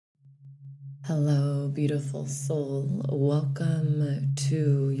Hello, beautiful soul. Welcome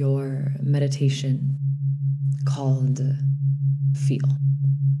to your meditation called Feel.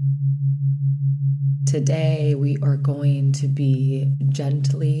 Today, we are going to be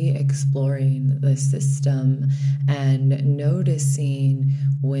gently exploring the system and noticing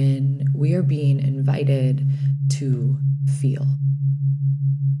when we are being invited to feel.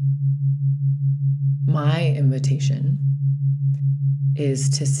 My invitation is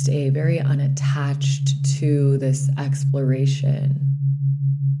to stay very unattached to this exploration.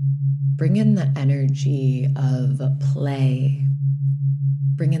 Bring in the energy of play.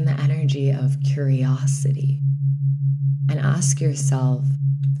 Bring in the energy of curiosity. And ask yourself,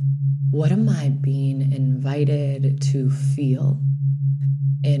 what am I being invited to feel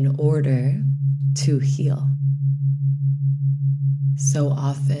in order to heal? So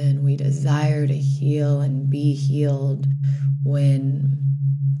often we desire to heal and be healed when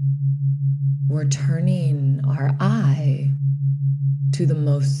we're turning our eye to the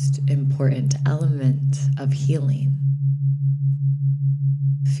most important element of healing,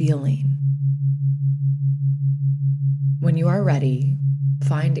 feeling. When you are ready,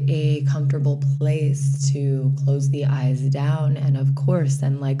 find a comfortable place to close the eyes down. And of course,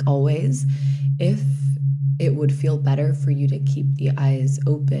 and like always, if it would feel better for you to keep the eyes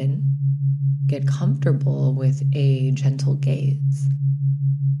open, get comfortable with a gentle gaze.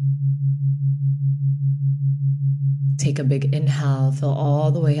 Take a big inhale, fill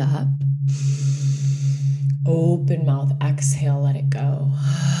all the way up. Open mouth, exhale, let it go.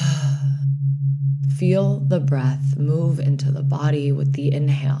 Feel the breath move into the body with the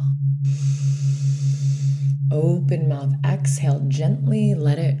inhale. Open mouth, exhale, gently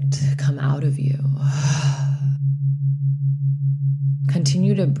let it come out of you.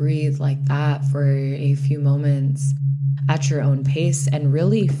 Continue to breathe like that for a few moments at your own pace and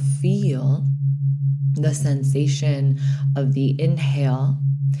really feel the sensation of the inhale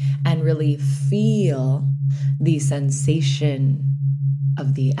and really feel the sensation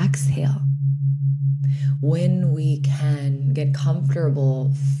of the exhale. When we can get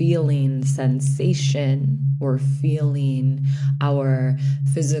comfortable feeling sensation or feeling our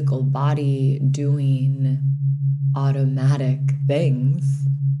physical body doing automatic things,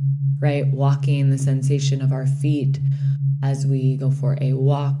 right? Walking, the sensation of our feet as we go for a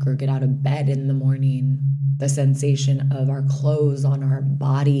walk or get out of bed in the morning, the sensation of our clothes on our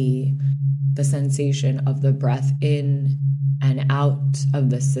body, the sensation of the breath in and out of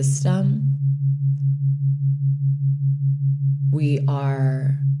the system. We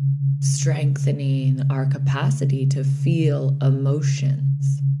are strengthening our capacity to feel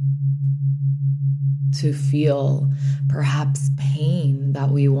emotions, to feel perhaps pain that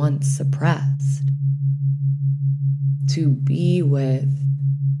we once suppressed, to be with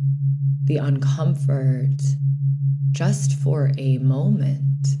the uncomfort just for a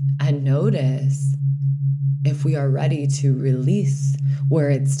moment and notice if we are ready to release where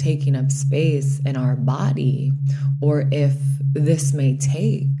it's taking up space in our body, or if this may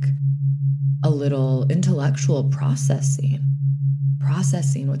take a little intellectual processing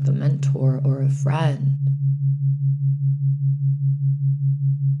with a mentor or a friend.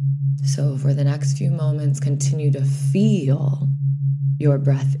 So for the next few moments, continue to feel your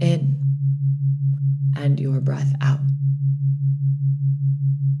breath in and your breath out.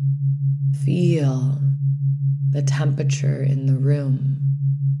 Feel the temperature in the room.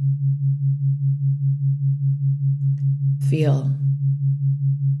 Feel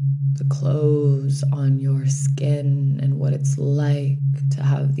the clothes on your skin and what it's like to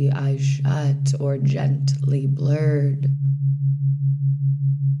have the eyes shut or gently blurred.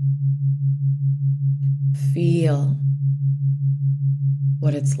 Feel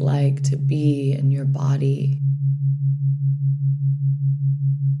what it's like to be in your body.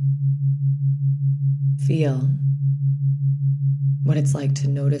 Feel what it's like to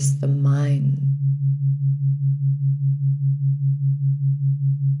notice the mind.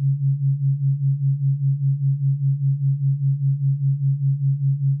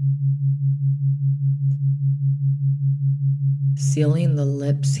 Sealing the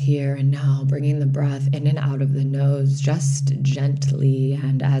lips here and now, bringing the breath in and out of the nose, just gently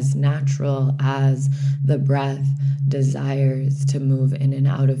and as natural as the breath desires to move in and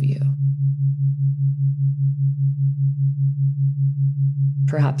out of you.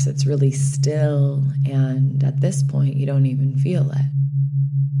 Perhaps it's really still, and at this point, you don't even feel it.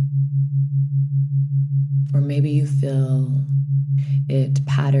 Or maybe you feel it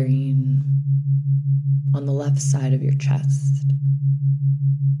pattering on the left side of your chest.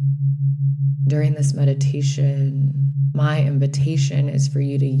 During this meditation, my invitation is for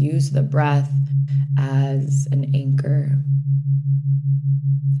you to use the breath as an anchor.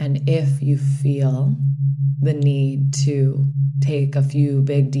 And if you feel the need to take a few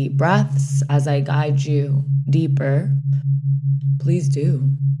big, deep breaths as I guide you deeper, please do.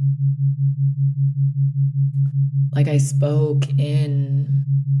 Like I spoke in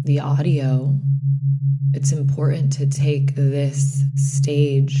the audio, it's important to take this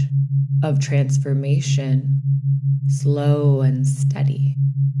stage of transformation slow and steady,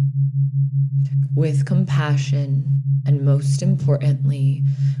 with compassion, and most importantly,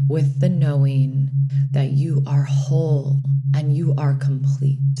 with the knowing that you are whole and you are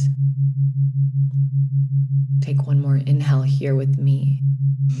complete. Take one more inhale here with me.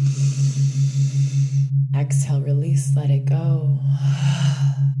 Exhale, release, let it go.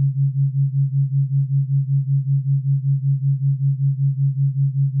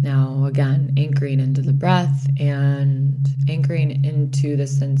 Now, again, anchoring into the breath and anchoring into the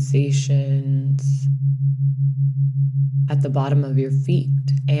sensations at the bottom of your feet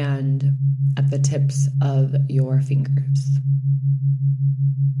and at the tips of your fingers.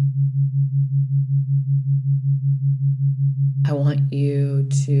 I want you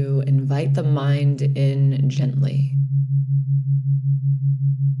to invite the mind in gently.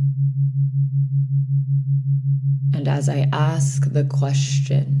 And as I ask the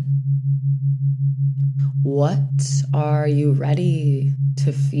question, what are you ready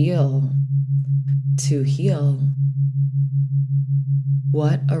to feel, to heal?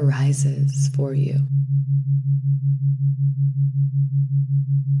 What arises for you?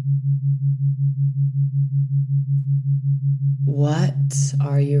 What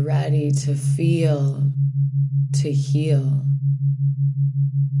are you ready to feel, to heal?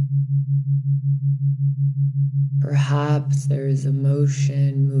 Perhaps there is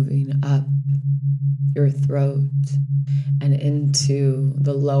emotion moving up your throat and into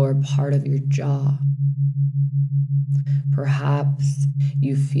the lower part of your jaw. Perhaps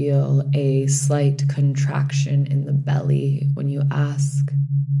you feel a slight contraction in the belly when you ask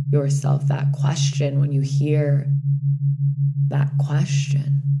yourself that question, when you hear that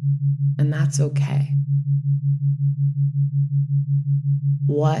question, and that's okay.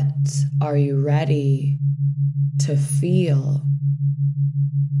 What are you ready to feel,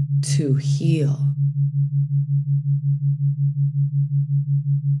 to heal?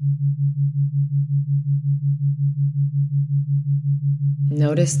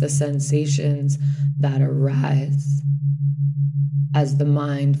 Notice the sensations that arise as the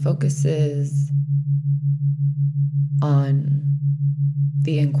mind focuses on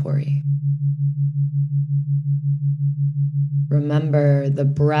the inquiry. Remember, the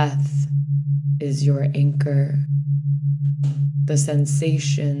breath is your anchor. The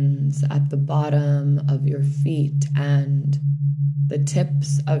sensations at the bottom of your feet and the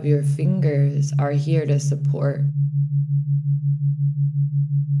tips of your fingers are here to support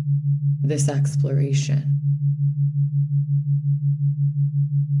this exploration.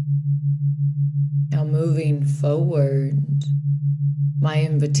 Now, moving forward, my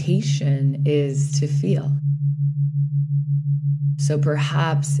invitation is to feel. So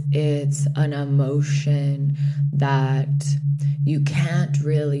perhaps it's an emotion that you can't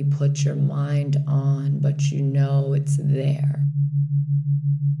really put your mind on, but you know it's there.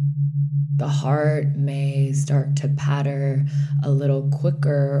 The heart may start to patter a little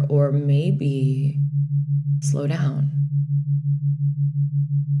quicker or maybe slow down.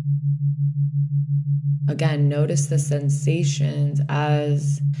 Again, notice the sensations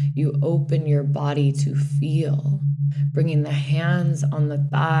as you open your body to feel, bringing the hands on the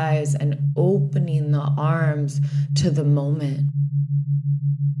thighs and opening the arms to the moment.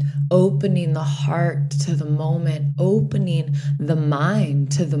 Opening the heart to the moment, opening the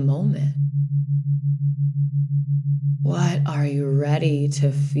mind to the moment. What are you ready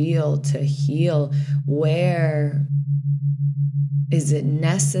to feel, to heal? Where is it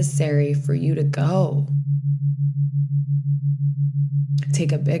necessary for you to go?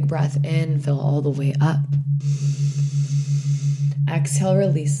 Take a big breath in, fill all the way up. Exhale,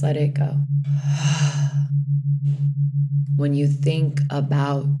 release, let it go. When you think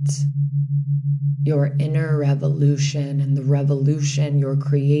about your inner revolution and the revolution you're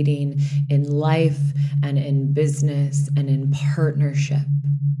creating in life and in business and in partnership,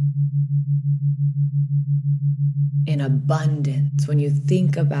 in abundance, when you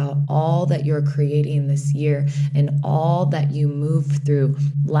think about all that you're creating this year and all that you moved through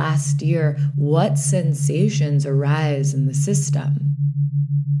last year, what sensations arise in the system?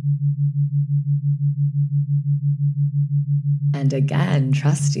 And again,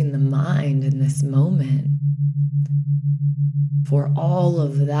 trusting the mind in this moment for all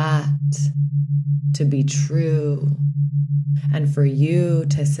of that to be true, and for you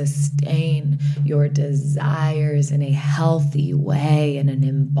to sustain your desires in a healthy way, in an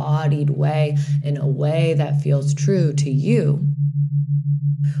embodied way, in a way that feels true to you.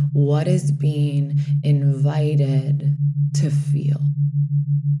 What is being invited to feel?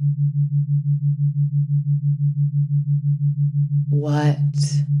 What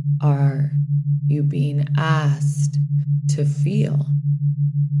are you being asked to feel,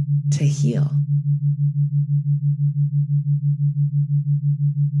 to heal?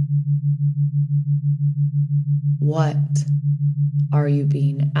 What are you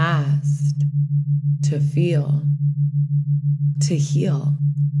being asked to feel, to heal?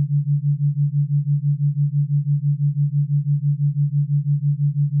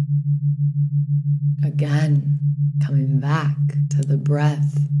 Again, coming back to the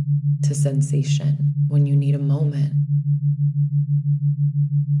breath, to sensation when you need a moment.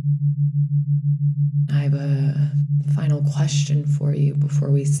 I have a final question for you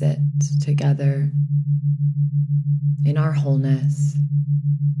before we sit together in our wholeness.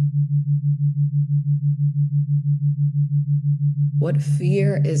 What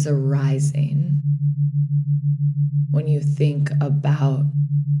fear is arising when you think about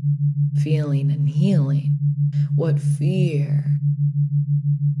feeling and healing? What fear?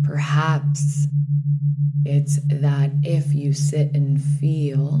 Perhaps it's that if you sit and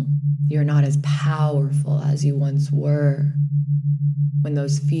feel, you're not as powerful as you once were when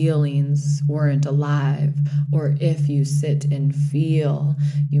those feelings weren't alive. Or if you sit and feel,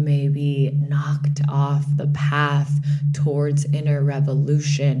 you may be knocked off the path towards inner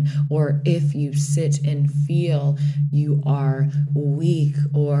revolution. Or if you sit and feel, you are weak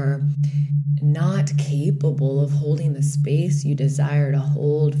or not capable of holding the space you desire to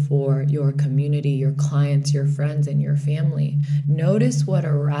hold for your community, your clients, your friends, and your family. Notice what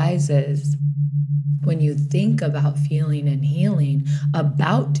arises when you think about feeling and healing,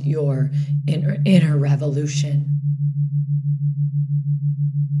 about your inner revolution.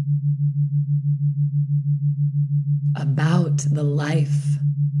 About the life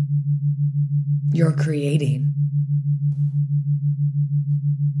you're creating.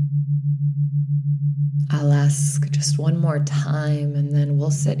 I'll ask just one more time, and then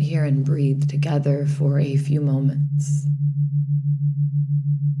we'll sit here and breathe together for a few moments.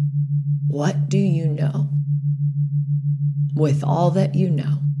 What do you know, with all that you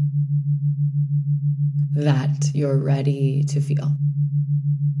know, that you're ready to feel?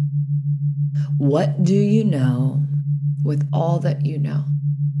 What do you know, with all that you know,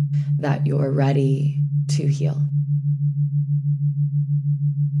 that you're ready to heal?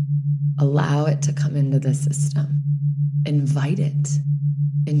 Allow it to come into the system. Invite it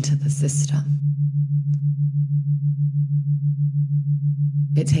into the system.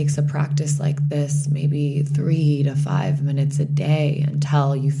 It takes a practice like this, maybe 3 to 5 minutes a day,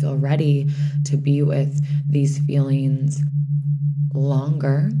 until you feel ready to be with these feelings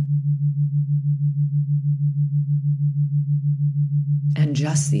longer. And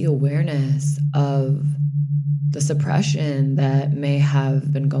just the awareness of the suppression that may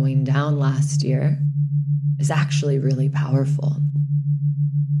have been going down last year is actually really powerful.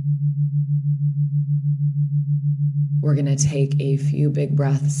 We're going to take a few big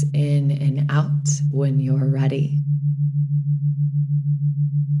breaths in and out when you're ready.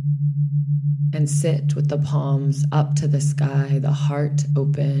 And sit with the palms up to the sky, the heart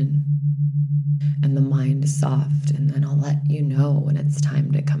open, and the mind soft. And then I'll let you know when it's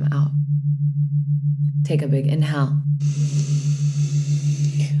time to come out. Take a big inhale.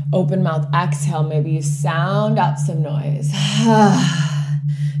 Open mouth, exhale. Maybe you sound out some noise.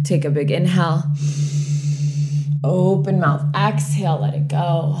 Take a big inhale. Open mouth, exhale, let it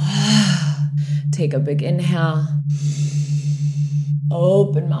go. Take a big inhale.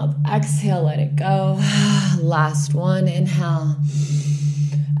 Open mouth, exhale, let it go. Last one, inhale.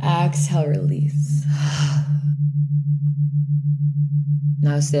 Exhale, release.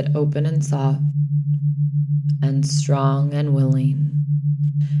 Now sit open and soft and strong and willing.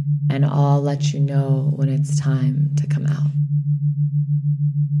 And I'll let you know when it's time to come out.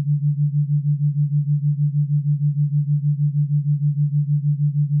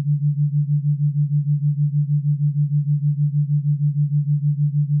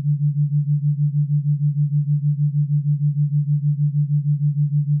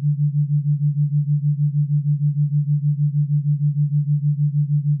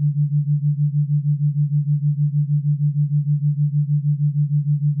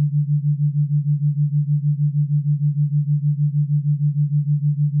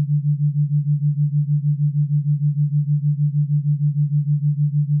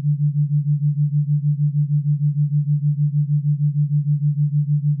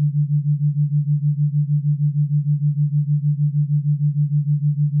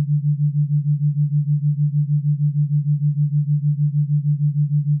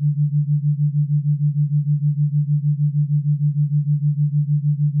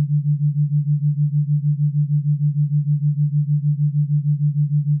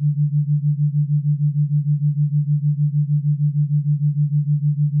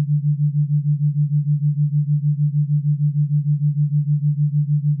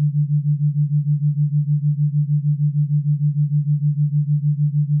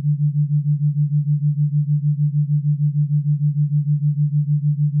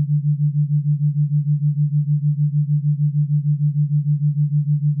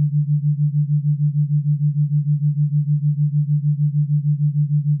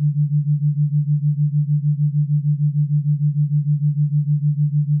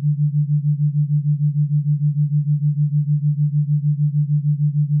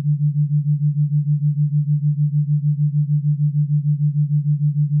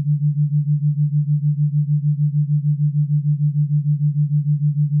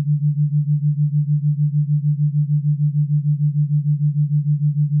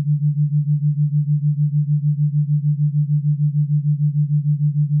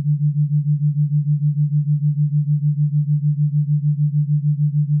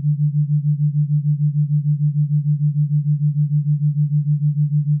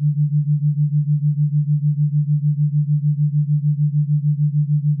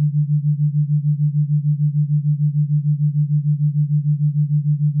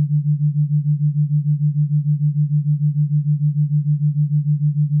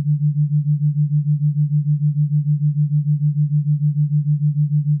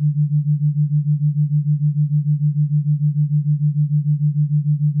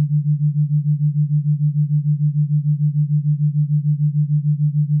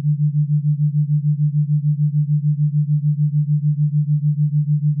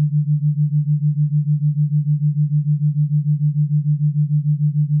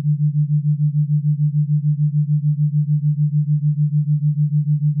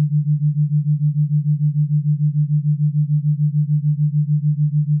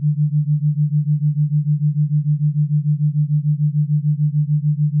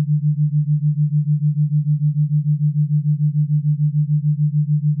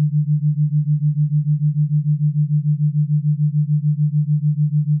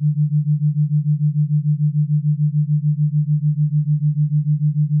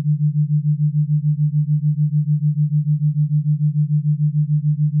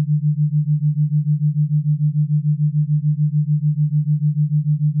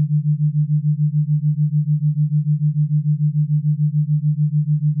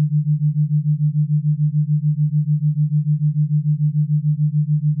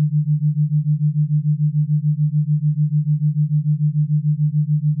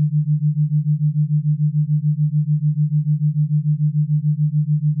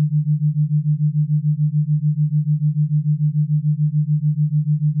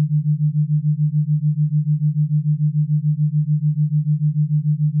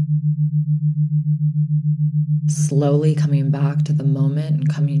 Slowly coming back to the moment and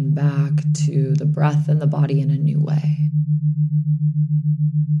coming back to the breath and the body in a new way.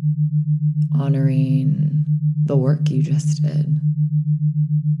 Honoring the work you just did.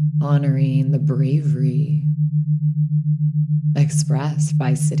 Honoring the bravery expressed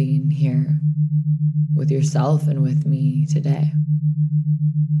by sitting here with yourself and with me today.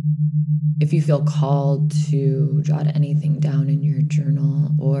 If you feel called to jot anything down in your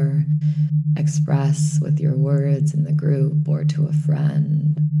journal or express with your words in the group or to a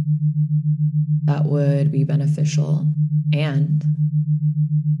friend, that would be beneficial. And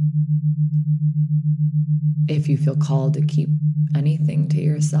if you feel called to keep anything to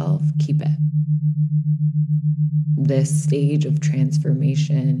yourself, keep it. This stage of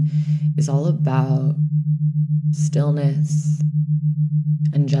transformation is all about stillness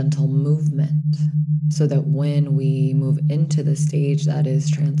and gentle movement, so that when we move into the stage that is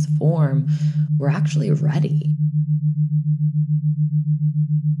transform, we're actually ready.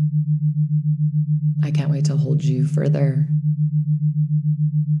 I can't wait to hold you further.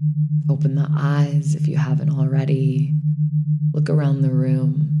 Open the eyes if you haven't already. Look around the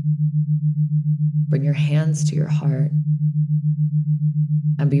room. Bring your hands to your heart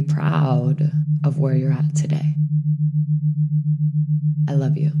and be proud of where you're at today. I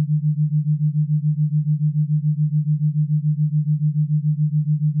love you.